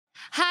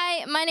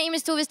Hi, my name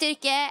is Tove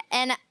Styrke,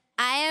 and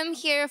I am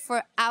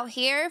out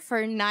here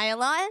for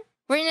Nylon.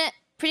 We're in a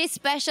pretty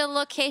special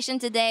location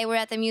today. We're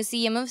at the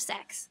Museum of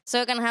Sex. So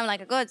we're gonna have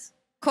like a good,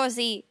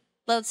 cozy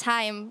little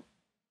time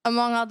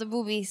among all the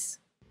boobies.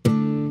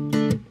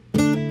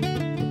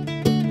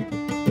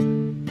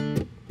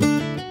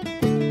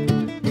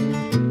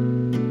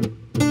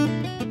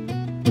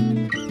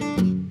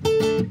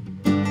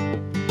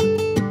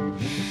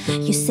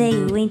 You say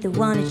you ain't the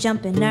one to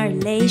jump in our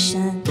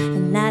relation,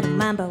 and I don't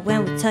mind, but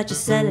when we touch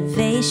it's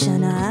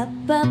elevation. Up,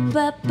 up,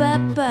 up,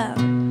 up, up.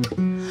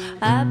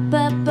 Up,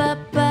 up,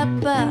 up,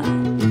 up, up.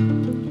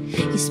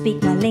 You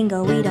speak my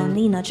lingo, we don't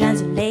need no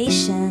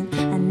translation.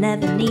 I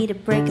never need a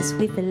break, cause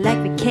we feel like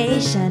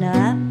vacation.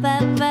 Up,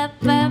 up, up,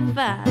 up,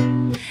 up.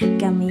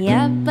 Got me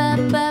up,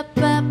 up, up,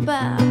 up,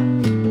 up.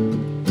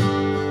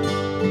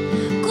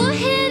 Go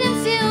ahead and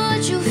feel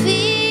what you feel.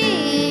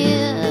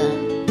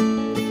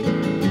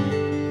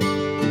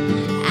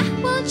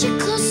 You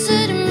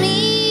closer to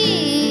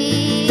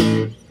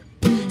me.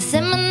 Say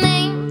my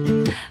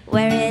name,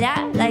 wear it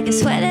out like a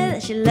sweater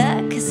that you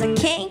love, cause I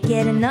can't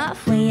get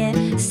enough when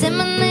you say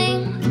my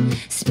name.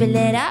 Spill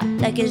it out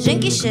like a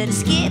drink you should've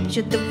skipped.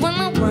 You're the one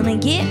I wanna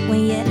get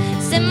when you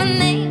say my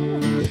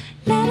name.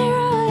 Let it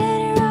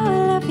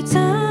roll off your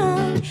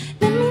tongue.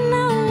 Let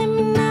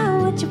me know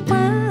what you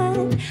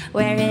want.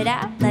 Wear it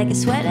out like a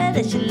sweater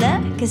that you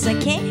love, cause I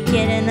can't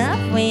get enough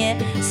when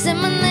you say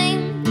my name.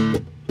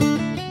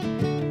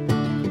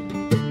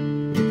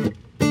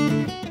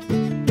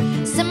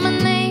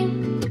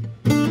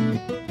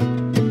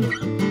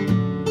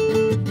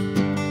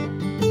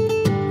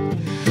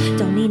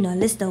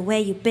 List of where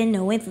you've been,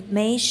 no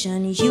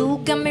information. You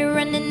got me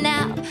running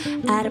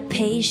out of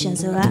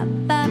patience. So up,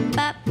 up,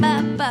 up,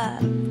 up,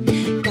 up.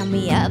 Got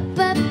me up,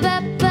 up,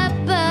 up,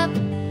 up, up.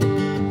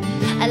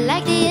 I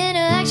like the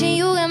interaction,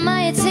 you got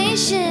my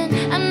attention.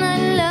 I'm not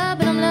in love,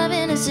 but I'm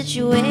loving the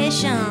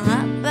situation.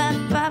 Up,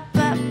 up, up,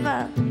 up,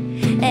 up.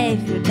 Hey,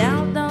 if you're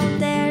down, don't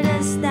dare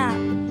to stop.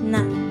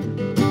 Nah.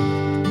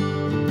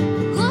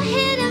 Go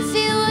ahead and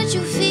feel what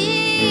you feel.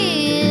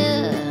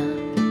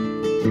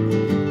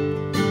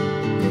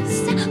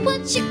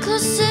 You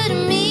closer to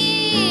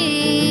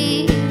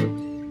me.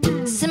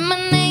 Say my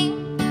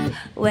name,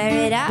 wear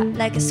it out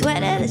like a sweater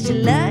that you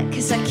love,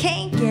 cause I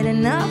can't get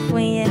enough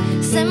when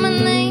you say my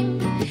name.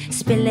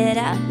 Spill it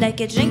out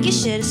like a drink you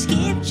should've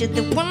skipped. You're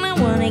the one I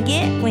wanna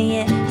get when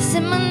you say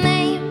my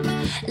name.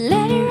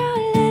 Let it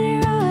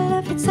roll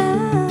off your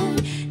tongue.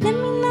 Let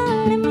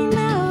me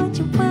know what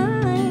you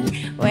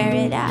want. Wear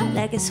it out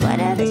like a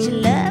sweater that you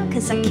love,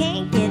 cause I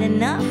can't get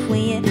enough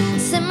when you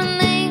say my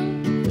name.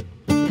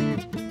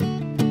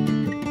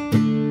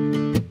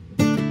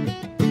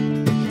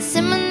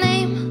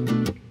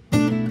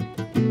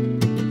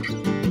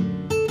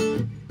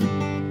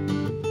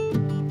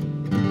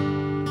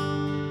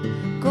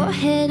 Go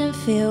ahead and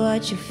feel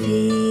what you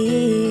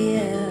feel,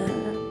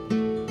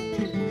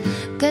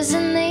 cause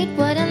I need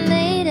what I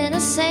need and I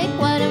say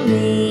what I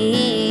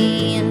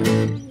mean.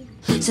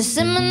 So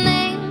say my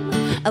name,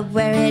 I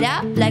wear it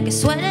out like a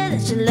sweater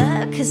that you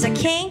love, cause I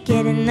can't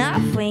get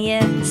enough when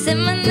you say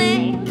my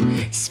name.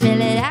 Spill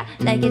it out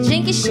like a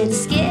drink you should've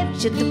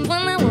skipped. You're the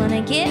one I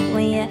wanna get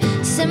when you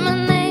say my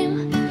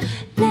name.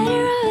 Let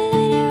it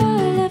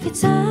roll off your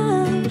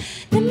tongue.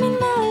 Let me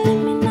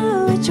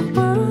know what you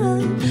want.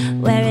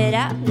 Wear it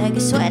out like a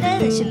sweater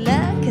that you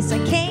love, cause I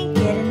can't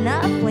get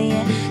enough when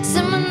you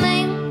say my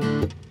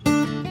name.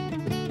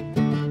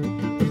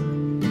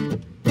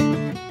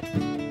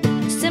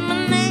 Say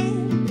my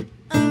name.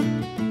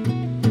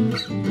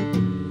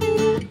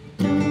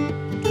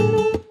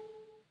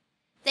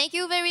 Thank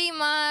you very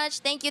much.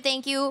 Thank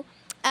you.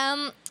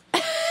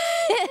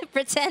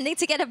 Pretending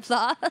to get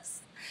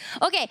applause.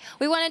 Okay,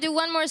 we want to do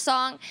one more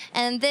song,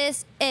 and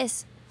this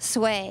is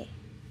Sway.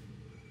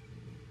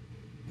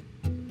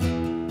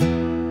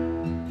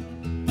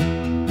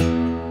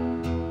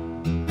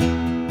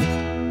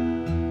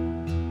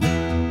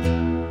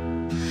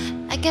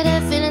 I got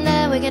a feeling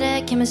that we got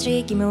a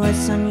chemistry. Give me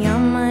what's on your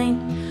mind.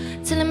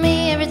 Telling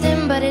me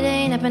everything, but it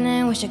ain't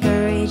happening. Wish I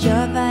could read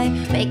your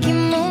vibe.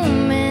 Making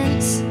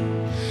movements.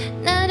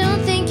 Now I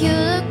don't think you're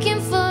looking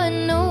for a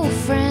new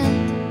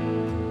friend.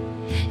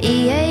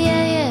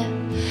 Yeah.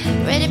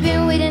 Ready,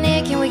 been waiting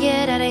here. Can we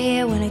get out of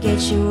here? Wanna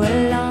get you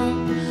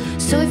along.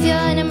 So if you're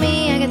into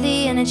me, I got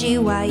the energy.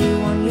 Why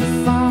you on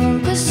your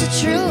phone? Cause the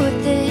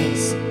truth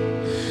is,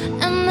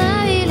 I'm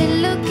not really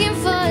looking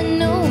for a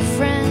new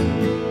friend.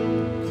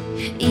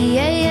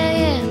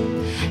 Yeah.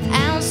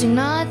 I don't see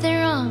nothing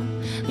wrong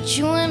with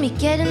you and me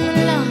getting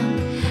along.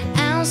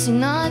 I don't see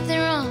nothing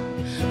wrong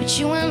with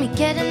you and me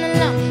getting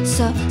along.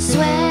 So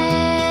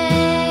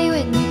sway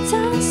with me,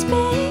 don't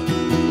speak.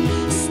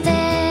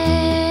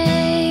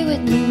 Stay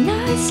with me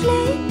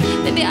nicely.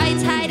 Baby, are you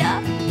tied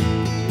up?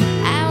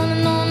 I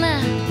wanna know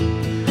now.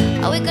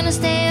 Are we gonna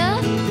stay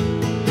up?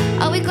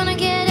 Are we gonna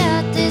get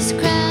out this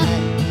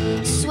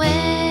crowd?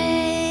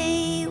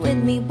 Sway with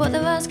me, both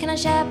of us can I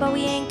chat, but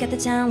we ain't got the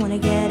time. Wanna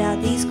get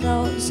out these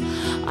clothes.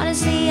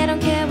 Honestly, I don't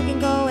care, we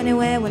can go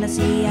anywhere when I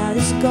see how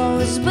this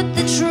goes. But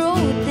the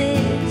truth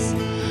is,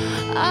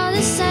 all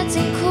this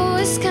acting cool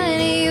is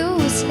kinda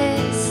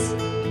useless.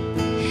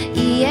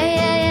 Yeah,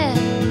 yeah, yeah.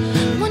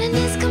 When it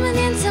is coming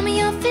in, tell me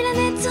you're feeling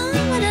it.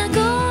 Don't wanna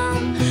go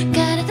home.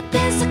 Got it, the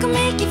best I can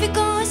make if you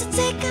go. So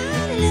take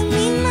out and let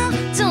me know.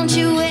 Don't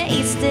you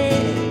waste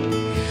it.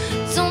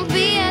 Don't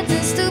be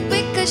acting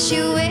stupid, cause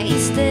you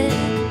waste it.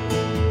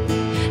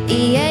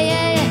 Yeah,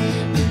 yeah, yeah.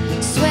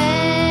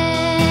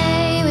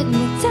 Sway with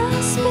me,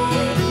 don't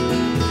sway.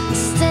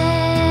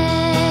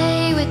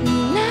 Stay with me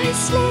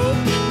nicely.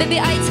 Baby,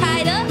 are you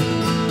tied up?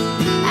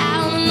 I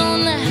don't know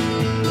now.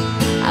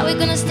 Are we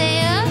gonna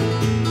stay up?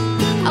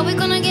 Are we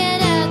gonna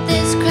get out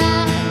this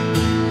crowd?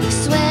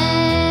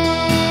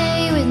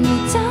 Sway with me,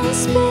 don't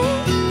sway.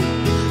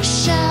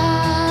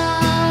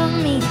 Show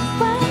me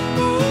what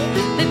me.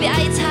 Baby,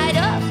 are you tied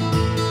up?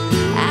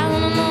 I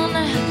wanna know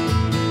now.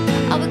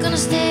 Are we gonna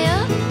stay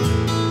up?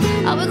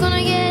 Are we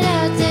gonna get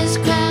out this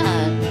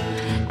crowd?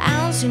 I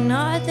don't see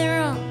nothing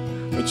wrong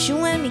with you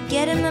and me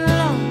getting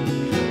along.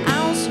 I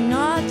don't see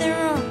nothing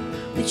wrong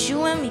with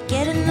you and me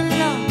getting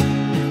along.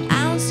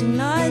 I don't see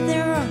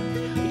nothing wrong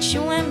with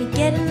you and me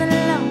getting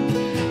along.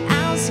 I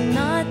don't see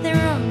nothing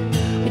wrong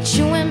with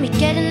you and me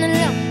getting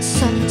along.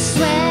 So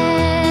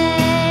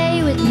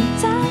sway with me,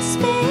 toss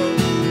me,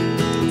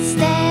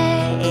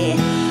 stay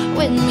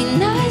with me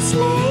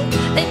nicely.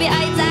 Baby,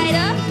 are you tied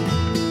up?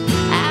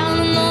 I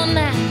don't know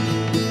now.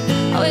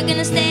 Are we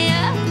gonna stay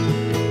up?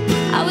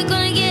 Are we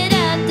gonna get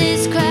out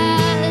this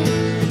crowd?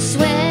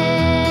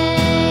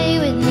 Sway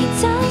with me,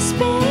 toss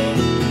me.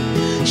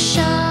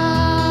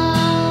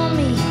 Show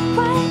me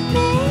what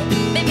me.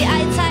 Baby, are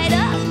you tied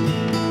up?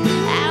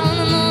 I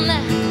don't know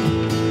now.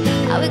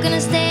 Are we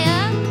gonna stay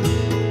up?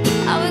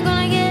 Are we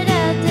gonna get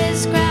out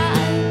this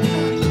crowd?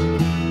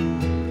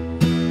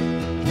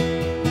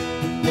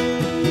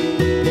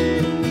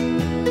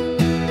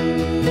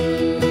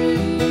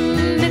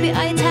 Baby,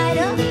 are you tied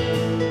up?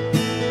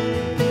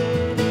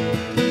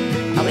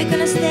 Are we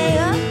gonna stay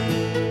up?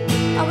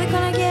 Are we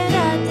gonna get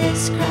out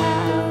this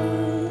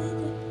crowd?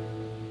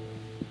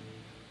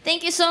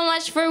 Thank you so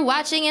much for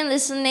watching and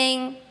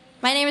listening.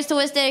 My name is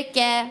Tove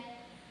Styrke.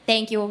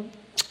 Thank you.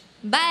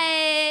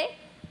 Bye.